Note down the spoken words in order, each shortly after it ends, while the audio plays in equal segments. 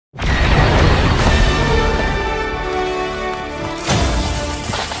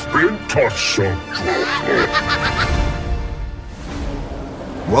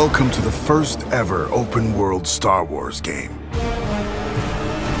Welcome to the first ever open-world Star Wars game.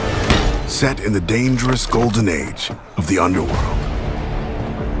 Set in the dangerous golden age of the underworld.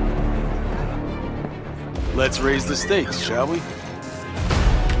 Let's raise the stakes, shall we?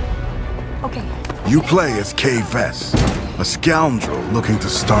 Okay. You play as Kay Vess, a scoundrel looking to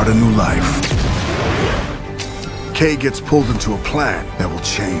start a new life. Kay gets pulled into a plan that will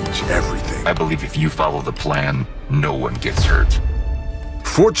change everything. I believe if you follow the plan, no one gets hurt.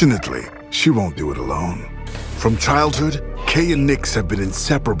 Fortunately, she won't do it alone. From childhood, Kay and Nix have been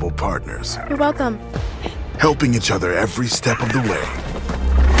inseparable partners. You're welcome. Helping each other every step of the way.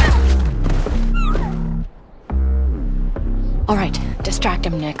 All right, distract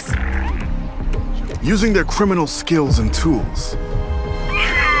him, Nix. Using their criminal skills and tools.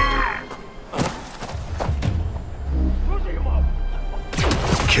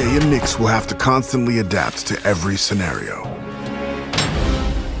 Kay and Nix will have to constantly adapt to every scenario.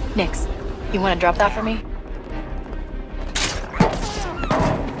 Nix, you want to drop that for me?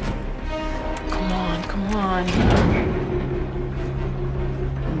 Come on.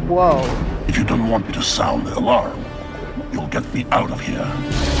 Whoa. If you don't want me to sound the alarm, you'll get me out of here.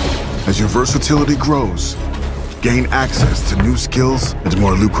 As your versatility grows, gain access to new skills and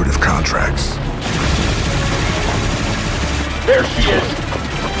more lucrative contracts. There she is!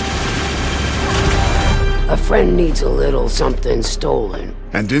 A friend needs a little something stolen.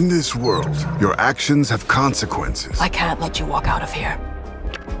 And in this world, your actions have consequences. I can't let you walk out of here.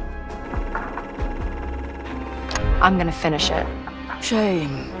 I'm gonna finish it.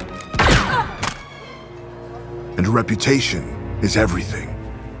 Shame. And reputation is everything.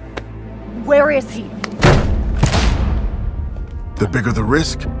 Where is he? The bigger the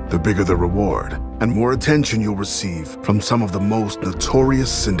risk, the bigger the reward, and more attention you'll receive from some of the most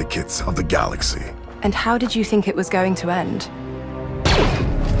notorious syndicates of the galaxy. And how did you think it was going to end?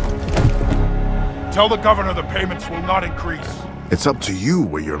 Tell the governor the payments will not increase. It's up to you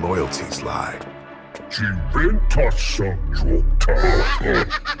where your loyalties lie.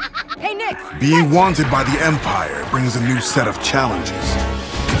 Hey, Nix! Being wanted by the Empire brings a new set of challenges.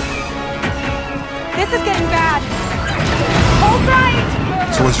 This is getting bad. Hold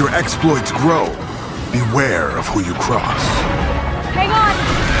tight! So as your exploits grow, beware of who you cross. Hang on!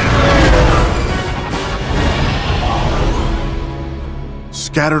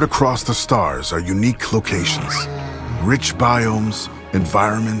 Scattered across the stars are unique locations, rich biomes,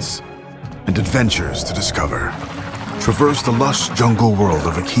 environments, and adventures to discover. Traverse the lush jungle world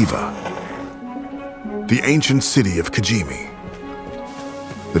of Akiva, the ancient city of Kijimi,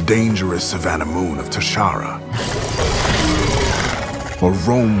 the dangerous savannah moon of Tashara, or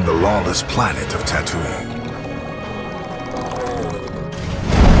roam the lawless planet of Tatooine.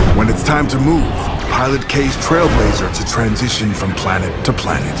 When it's time to move, pilot Kay's Trailblazer to transition from planet to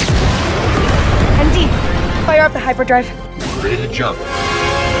planet. MD, fire up the hyperdrive. Ready to jump.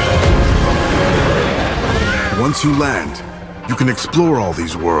 Once you land, you can explore all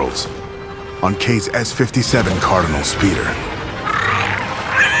these worlds on Kay's S-57 Cardinal speeder.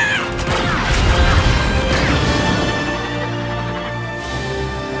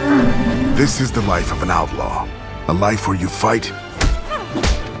 This is the life of an outlaw. A life where you fight,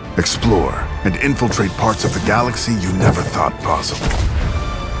 explore, and infiltrate parts of the galaxy you never thought possible.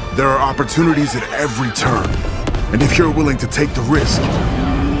 There are opportunities at every turn, and if you're willing to take the risk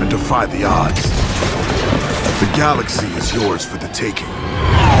and defy the odds, the galaxy is yours for the taking.